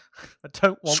don't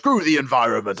want. Screw the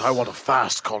environment. I want a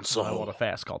fast console. I want a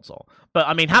fast console. But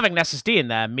I mean, having an SSD in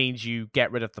there means you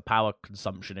get rid of the power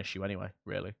consumption issue anyway.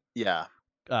 Really. Yeah.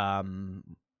 But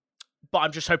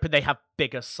I'm just hoping they have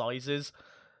bigger sizes,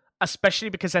 especially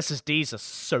because SSDs are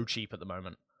so cheap at the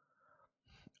moment.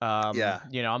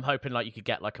 You know, I'm hoping like you could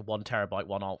get like a 1 terabyte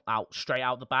one out straight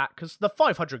out the back, because the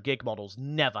 500 gig models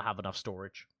never have enough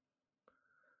storage.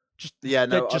 Just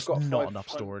not enough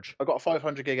storage. I've got a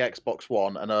 500 gig Xbox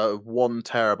One and a 1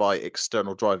 terabyte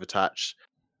external drive attached,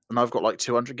 and I've got like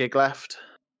 200 gig left.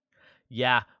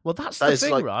 Yeah, well, that's the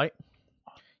thing, right?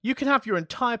 You can have your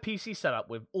entire PC set up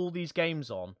with all these games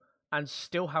on, and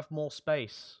still have more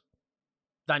space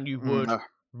than you Mm, would no.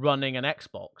 running an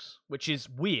Xbox, which is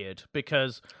weird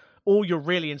because all you're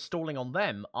really installing on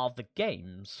them are the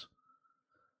games.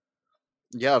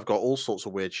 Yeah, I've got all sorts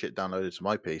of weird shit downloaded to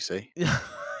my PC.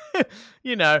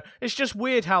 You know, it's just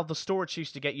weird how the storage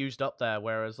used to get used up there,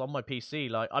 whereas on my PC,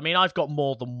 like, I mean, I've got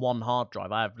more than one hard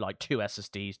drive. I have like 2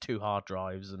 SSDs, 2 hard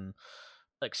drives, and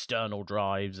external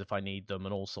drives if I need them,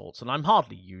 and all sorts. And I'm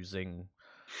hardly using,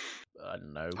 I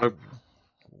don't know.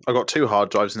 I've got 2 hard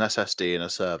drives, an SSD, and a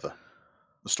server,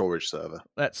 a storage server.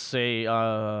 Let's see.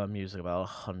 I'm using about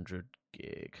 100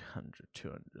 gig, 100,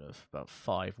 200, about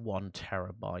 1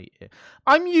 terabyte.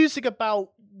 I'm using about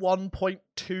 1.2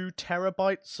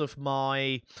 terabytes of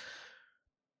my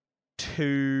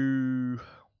 2.5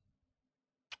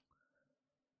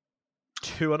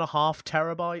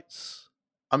 terabytes.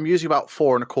 I'm using about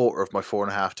 4.25 of my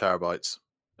 4.5 terabytes.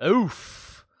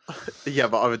 Oof. Yeah,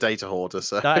 but I'm a data hoarder,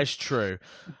 so That is true.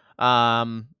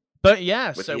 But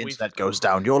yeah, when so the internet goes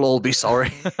down, you'll all be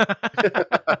sorry.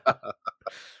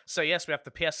 So yes, we have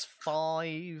the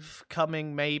PS5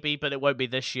 coming, maybe, but it won't be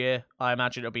this year. I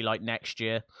imagine it'll be like next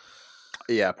year.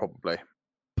 Yeah, probably.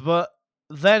 But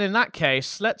then, in that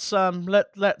case, let's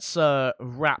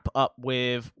wrap up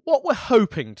with what we're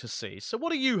hoping to see. So,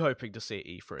 what are you hoping to see at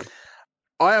E3?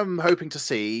 I am hoping to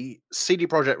see CD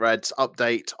Projekt Red's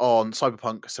update on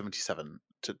Cyberpunk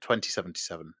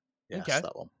 2077. Yes, Okay.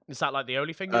 that one. Is that like the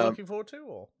only thing you're looking forward to,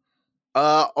 or?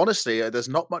 Honestly, there's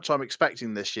not much I'm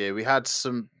expecting this year. We had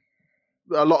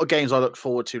a lot of games I looked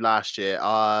forward to last year.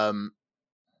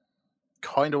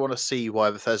 Kind of want to see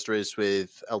why Bethesda is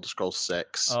with Elder Scrolls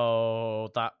 6. Oh,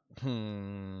 that.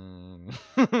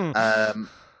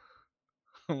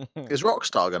 Is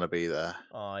Rockstar going to be there?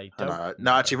 I don't know.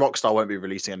 No, actually, Rockstar won't be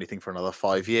releasing anything for another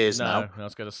 5 years now. I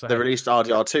was going to say. They released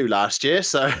RDR2 last year,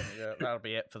 so yeah, that'll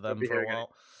be it for them for a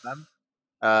while.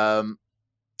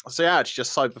 So yeah, it's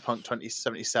just Cyberpunk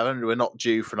 2077. We're not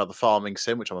due for another farming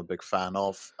sim, which I'm a big fan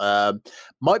of.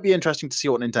 Might be interesting to see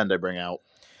what Nintendo bring out.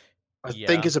 I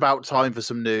think it's about time for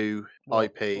some new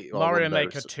IP. Mario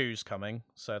Maker 2's coming,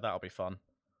 so that'll be fun.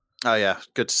 Oh yeah,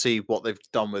 good to see what they've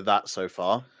done with that so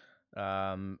far.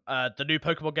 The new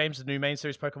Pokemon games, the new main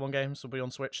series Pokemon games, will be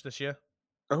on Switch this year.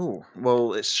 Oh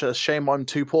well, it's a shame I'm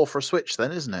too poor for a Switch,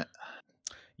 then, isn't it?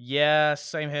 Yeah,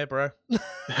 same here, bro.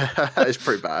 It's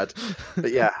pretty bad,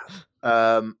 but yeah.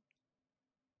 I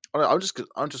just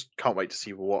can't wait to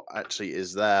see what actually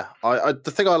is there.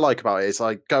 The thing I like about it is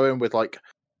I go in with like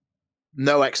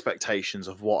no expectations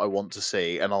of what I want to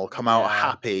see, and I'll come out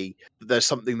happy that there's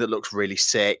something that looks really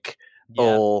sick.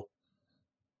 Or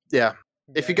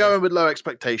if you go in with low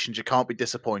expectations, you can't be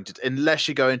disappointed unless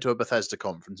you go into a Bethesda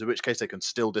conference, in which case they can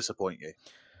still disappoint you.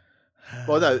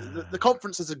 Well, no, the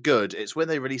conferences are good. It's when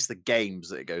they release the games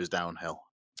that it goes downhill.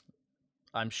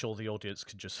 I'm sure the audience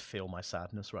can just feel my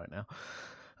sadness right now.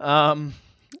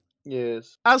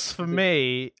 Yes. As for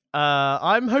me,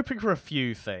 I'm hoping for a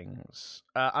few things,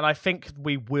 and I think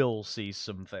we will see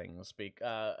some things.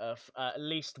 At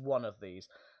least one of these.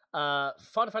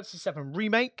 Final Fantasy VII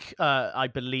Remake. I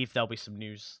believe there'll be some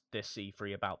news this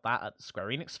E3 about that at the Square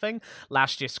Enix thing.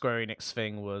 Last year's Square Enix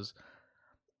thing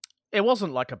it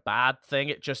wasn't like a bad thing.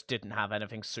 It just didn't have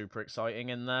anything super exciting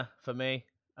in there for me.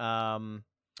 I'm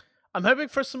hoping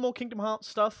for some more Kingdom Hearts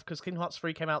stuff, because Kingdom Hearts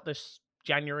 3 came out this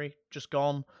January, just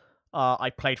gone. I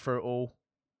played through it all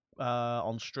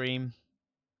on stream.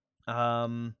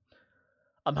 I'm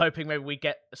hoping maybe we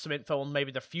get some info on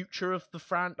maybe the future of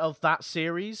that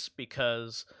series,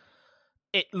 because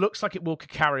it looks like it will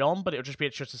carry on, but it'll just be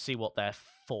interesting to see what their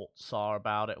thoughts are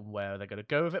about it and where they're going to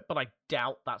go with it. But I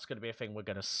doubt that's going to be a thing we're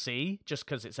going to see, just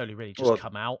because it's only really just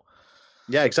come out.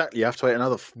 Yeah, exactly. You have to wait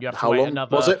another. How long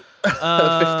was it?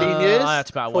 15 years? I had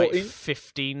to about 14? Wait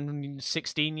 15,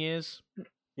 16 years.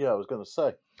 Yeah, I was going to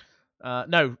say.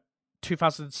 No,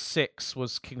 2006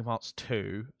 was Kingdom Hearts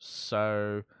 2,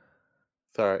 so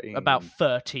 13. About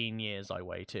 13 years I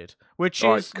waited, which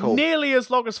is nearly as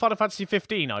long as Final Fantasy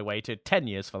 15 I waited. 10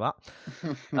 years for that.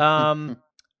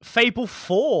 Fable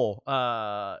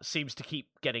 4 seems to keep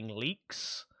getting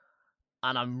leaks,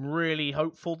 and I'm really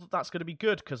hopeful that that's going to be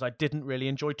good, because I didn't really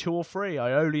enjoy 2 or 3.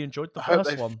 I only enjoyed the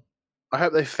first one. I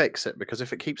hope they fix it, because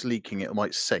if it keeps leaking, it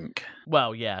might sink.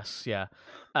 Well, yes, yeah.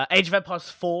 Age of Empires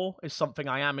 4 is something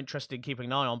I am interested in keeping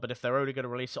an eye on, but if they're only going to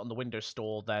release it on the Windows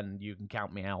Store, then you can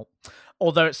count me out.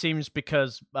 Although it seems,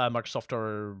 because Microsoft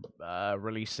are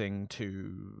releasing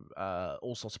to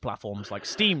all sorts of platforms like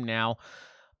Steam now,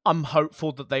 I'm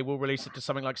hopeful that they will release it to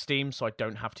something like Steam, so I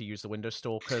don't have to use the Windows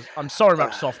Store, because I'm sorry,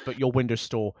 Microsoft, but your Windows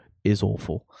Store is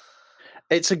awful.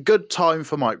 It's a good time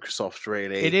for Microsoft,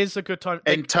 really. It is a good time.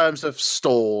 In terms of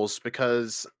stores,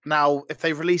 because now if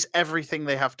they release everything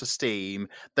they have to Steam,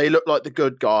 they look like the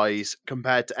good guys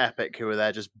compared to Epic, who are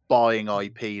there just buying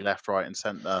IP left, right, and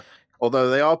centre. Although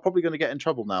they are probably going to get in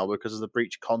trouble now because of the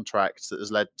breach of contracts that has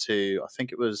led to, I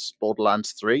think it was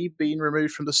Borderlands 3 being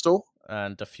removed from the store.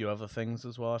 And a few other things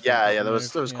as well. There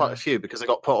was quite a few because they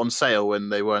got put on sale when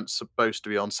they weren't supposed to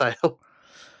be on sale.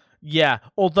 Yeah,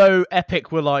 although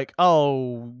Epic were like,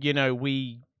 oh,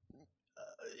 they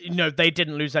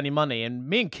didn't lose any money. And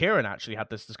me and Kieran actually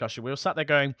had this discussion. We were sat there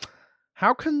going,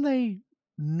 how can they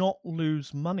not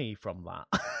lose money from that?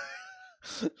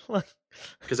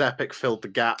 Because Epic filled the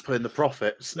gap in the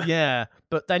profits. Yeah,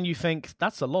 but then you think,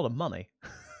 that's a lot of money.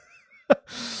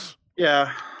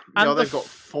 Yeah. They've got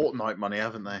Fortnite money,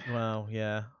 haven't they? Well,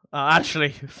 yeah.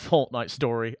 Actually, Fortnite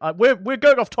story. We're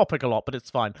going off topic a lot, but it's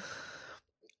fine.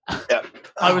 Yeah.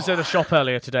 I was in a shop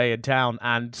earlier today in town,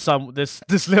 and this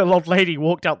little old lady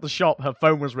walked out the shop. Her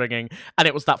phone was ringing, and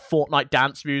it was that Fortnite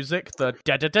dance music. The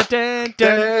da da da da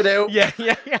da. Yeah.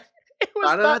 It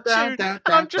was that tune, and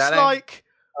I'm just like,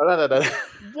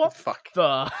 what fuck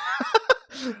the?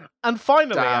 And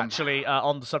finally, Damn. actually,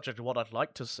 on the subject of what I'd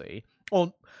like to see,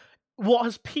 or what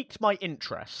has piqued my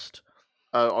interest,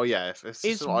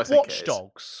 is Watch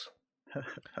Dogs.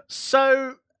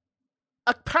 So.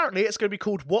 Apparently, it's going to be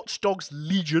called Watch Dogs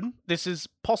Legion. This is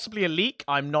possibly a leak.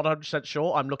 I'm not 100%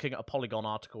 sure. I'm looking at a Polygon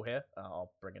article here.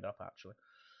 I'll bring it up, actually.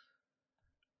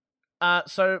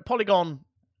 So, Polygon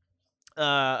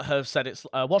have said it's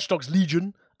Watch Dogs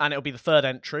Legion, and it'll be the third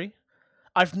entry.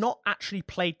 I've not actually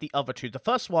played the other two. The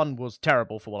first one was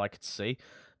terrible, for what I could see.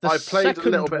 I played a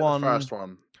little bit of the first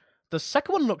one. The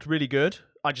second one looked really good.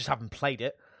 I just haven't played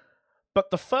it. But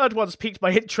the third one's piqued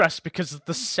my interest because of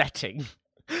the setting.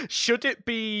 Should it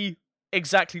be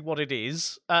exactly what it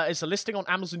is? It's a listing on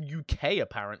Amazon UK,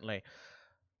 apparently.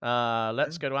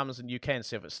 Let's go to Amazon UK and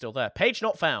see if it's still there. Page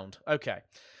not found. Okay.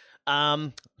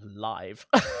 Live.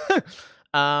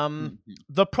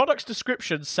 The product's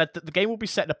description said that the game will be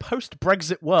set in a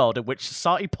post-Brexit world in which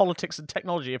society, politics, and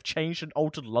technology have changed and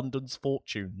altered London's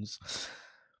fortunes.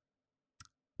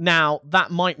 Now,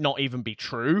 that might not even be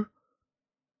true.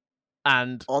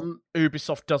 And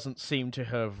Ubisoft doesn't seem to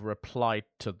have replied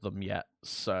to them yet,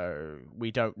 so we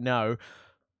don't know.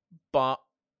 But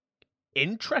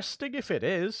interesting if it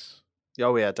is.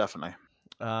 Oh yeah, definitely.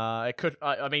 It could.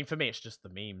 I mean, for me, it's just the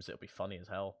memes. It'll be funny as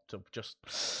hell to just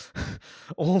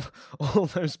all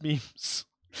those memes.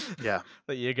 Yeah,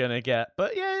 that you're gonna get.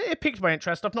 But yeah, it piqued my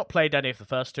interest. I've not played any of the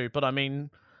first two, but I mean,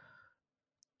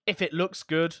 if it looks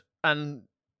good and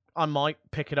I might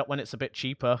pick it up when it's a bit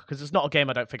cheaper, because it's not a game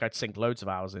I don't think I'd sink loads of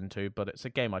hours into, but it's a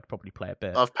game I'd probably play a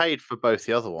bit. I've paid for both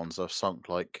the other ones. I've sunk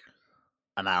like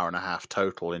an hour and a half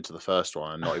total into the first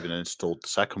one and not even installed the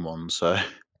second one, so...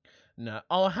 No.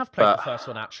 Oh, I have played the first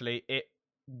one, actually. It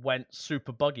went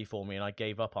super buggy for me, and I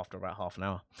gave up after about half an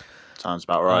hour. Sounds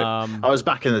about right. I was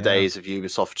back in the days of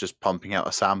Ubisoft just pumping out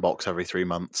a sandbox every 3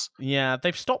 months. Yeah,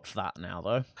 they've stopped that now,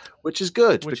 though. Which is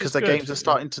good, because their games are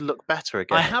starting to look better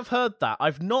again. I have heard that.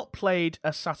 I've not played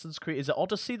Assassin's Creed. Is it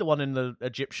Odyssey, the one in the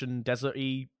Egyptian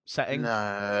desert-y setting?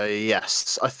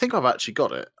 Yes. I think I've actually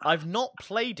got it. I've not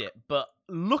played it, but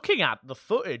looking at the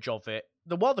footage of it,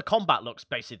 the combat looks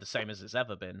basically the same as it's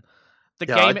ever been. The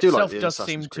game itself does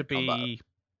seem to be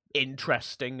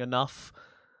interesting enough.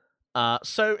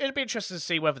 So it'll be interesting to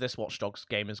see whether this Watch Dogs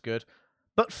game is good.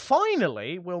 But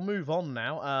finally, we'll move on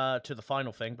now to the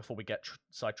final thing before we get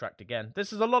sidetracked again.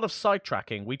 This is a lot of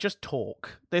sidetracking. We just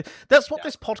talk. That's what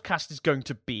this podcast is going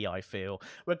to be, I feel.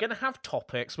 We're going to have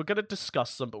topics. We're going to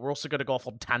discuss them, but we're also going to go off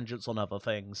on tangents on other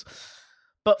things.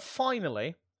 But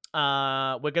finally...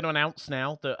 we're going to announce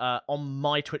now that on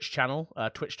my Twitch channel,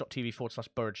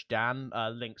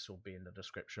 twitch.tv/BurridgeDan, links will be in the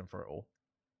description for it all.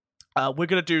 We're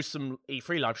going to do some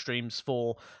E3 live streams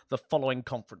for the following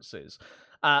conferences.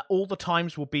 All the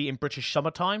times will be in British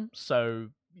summertime, so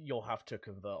you'll have to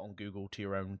convert on Google to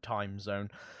your own time zone.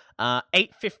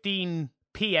 8:15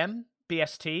 p.m.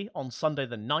 BST on Sunday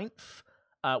the 9th.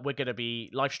 We're going to be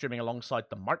live streaming alongside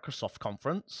the Microsoft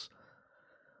conference.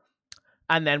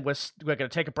 And then we're going to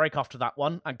take a break after that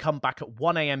one and come back at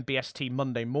 1 a.m. BST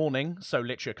Monday morning, so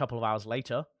literally a couple of hours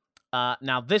later.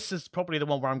 Now, this is probably the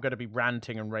one where I'm going to be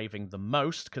ranting and raving the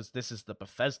most, because this is the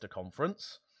Bethesda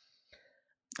conference.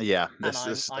 Yeah,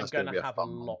 I'm going to have a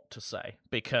lot to say,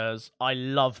 because I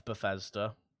love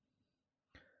Bethesda,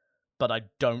 but I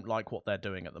don't like what they're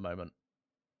doing at the moment.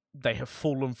 They have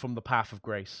fallen from the path of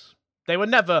grace. They were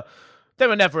never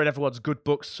in everyone's good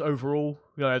books overall.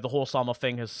 You know, the horse armor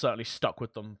thing has certainly stuck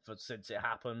with them since it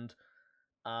happened.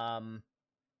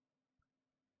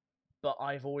 but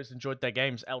I've always enjoyed their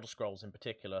games. Elder Scrolls, in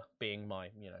particular, being my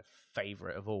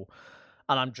favorite of all.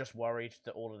 And I'm just worried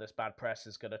that all of this bad press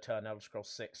is going to turn Elder Scrolls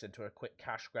 6 into a quick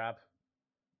cash grab.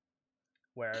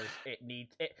 Whereas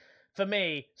for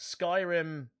me,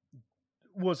 Skyrim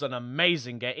was an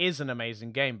amazing game, is an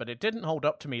amazing game, but it didn't hold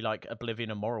up to me like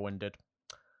Oblivion and Morrowind did.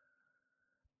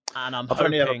 And I'm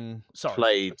hoping...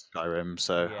 played Skyrim,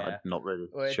 so I'm not really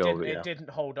sure. It didn't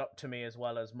hold up to me as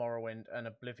well as Morrowind and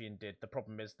Oblivion did. The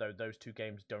problem is, though, those two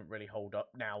games don't really hold up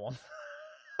now on.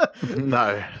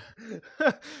 No.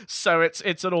 So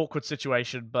it's an awkward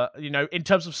situation, but, in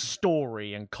terms of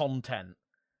story and content,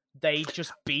 they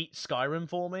just beat Skyrim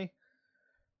for me.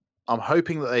 I'm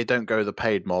hoping that they don't go the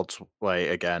paid mods way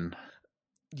again.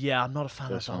 Yeah, I'm not a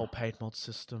fan of the whole paid mod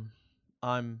system.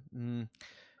 The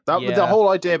whole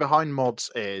idea behind mods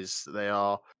is they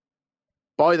are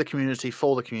by the community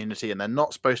for the community, and they're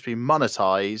not supposed to be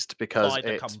monetized because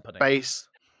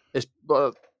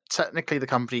technically the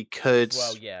company could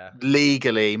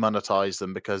legally monetize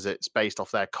them because it's based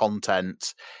off their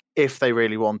content if they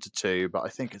really wanted to. But I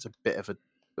think it's a bit of a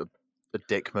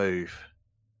dick move,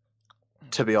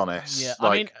 to be honest. Yeah,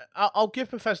 I mean, I'll give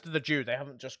Bethesda the due. They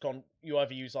haven't just gone, you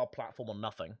either use our platform or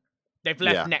nothing. They've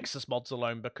left Nexus mods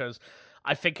alone because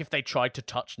I think if they tried to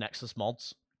touch Nexus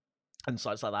mods and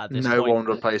sites like that, at this point, one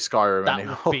would play Skyrim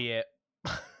anymore. That would be it.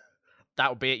 That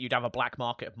would be it. You'd have a black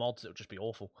market of mods. It would just be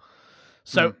awful.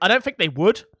 So I don't think they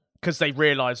would, because they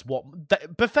realise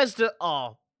Bethesda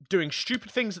are doing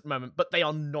stupid things at the moment, but they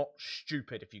are not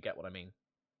stupid, if you get what I mean.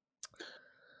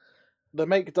 They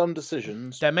make dumb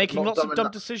decisions. They're making lots of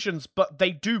dumb decisions, but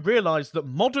they do realise that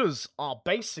modders are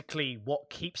basically what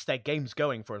keeps their games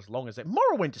going for as long as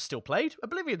Morrowind is still played,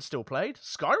 Oblivion's still played,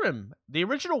 Skyrim, the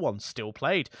original one, still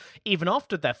played, even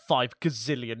after their 5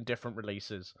 gazillion different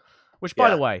releases. Which,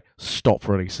 by the way, stop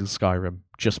releasing Skyrim.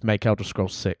 Just make Elder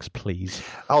Scrolls 6, please.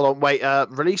 Hold on, wait.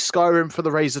 Release Skyrim for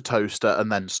the Razer toaster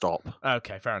and then stop.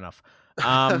 Okay, fair enough.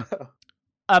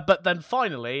 But then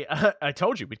finally, I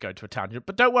told you we'd go to a tangent,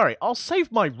 but don't worry, I'll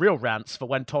save my real rants for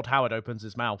when Todd Howard opens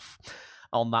his mouth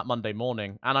on that Monday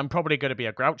morning. And I'm probably going to be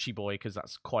a grouchy boy because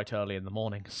that's quite early in the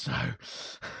morning, so...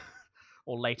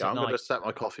 or late at night. I'm going to set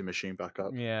my coffee machine back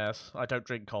up. Yes, I don't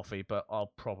drink coffee, but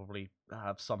I'll probably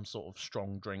have some sort of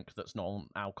strong drink that's not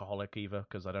alcoholic either,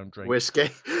 because I don't drink whiskey.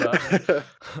 But...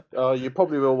 you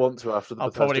probably will want to after the. I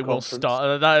probably will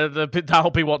start. That'll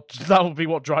be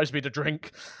what drives me to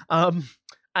drink.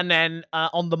 And then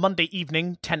on the Monday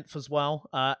evening, 10th as well,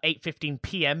 8:15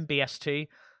 p.m. BST.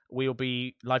 We'll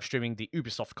be live streaming the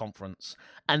Ubisoft conference.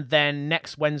 And then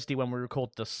next Wednesday, when we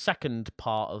record the second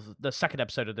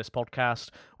episode of this podcast,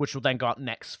 which will then go up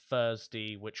next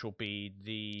Thursday, which will be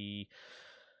the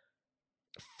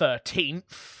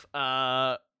 13th.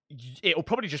 It'll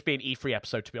probably just be an E3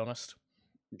 episode, to be honest.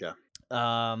 Yeah.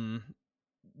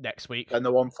 Next week. And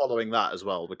the one following that as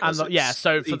well. Because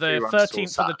so for the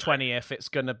 13th to the 20th, it's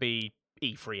going to be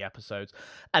E3 episodes,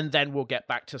 and then we'll get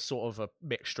back to sort of a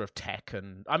mixture of tech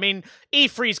and... I mean,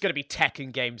 E3 is going to be tech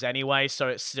and games anyway, so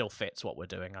it still fits what we're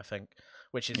doing, I think,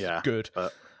 which is good.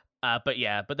 But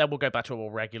then we'll go back to a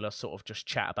more regular sort of just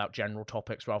chat about general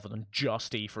topics rather than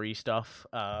just E3 stuff.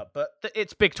 But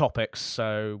it's big topics,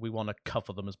 so we want to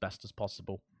cover them as best as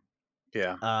possible.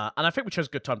 Yeah. And I think we chose a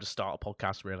good time to start a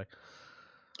podcast, really.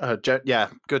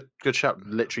 Good shout.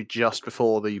 Literally just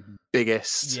before the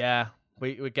biggest... Yeah.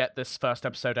 We get this first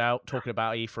episode out talking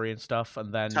about E3 and stuff,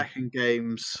 and then tech and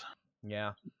games,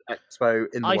 expo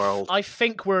in the world. I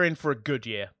think we're in for a good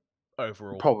year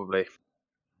overall. Probably,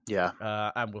 yeah.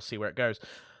 And we'll see where it goes.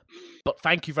 But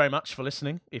thank you very much for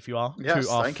listening. If you are to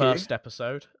our first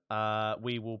episode,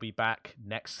 we will be back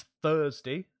next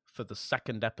Thursday for the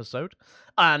second episode,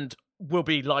 and we'll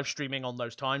be live streaming on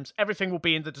those times. Everything will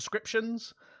be in the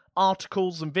descriptions.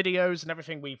 Articles and videos and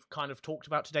everything we've kind of talked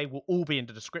about today will all be in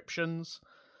the descriptions.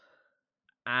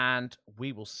 And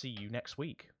we will see you next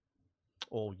week.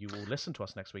 Or you will listen to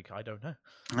us next week. I don't know.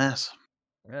 Yes.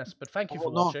 Yes, but thank you for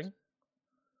watching.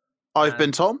 I've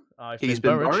been Tom. He's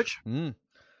been Burridge.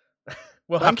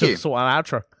 We'll have to sort an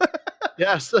outro.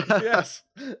 Yes. Yes.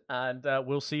 And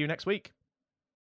we'll see you next week.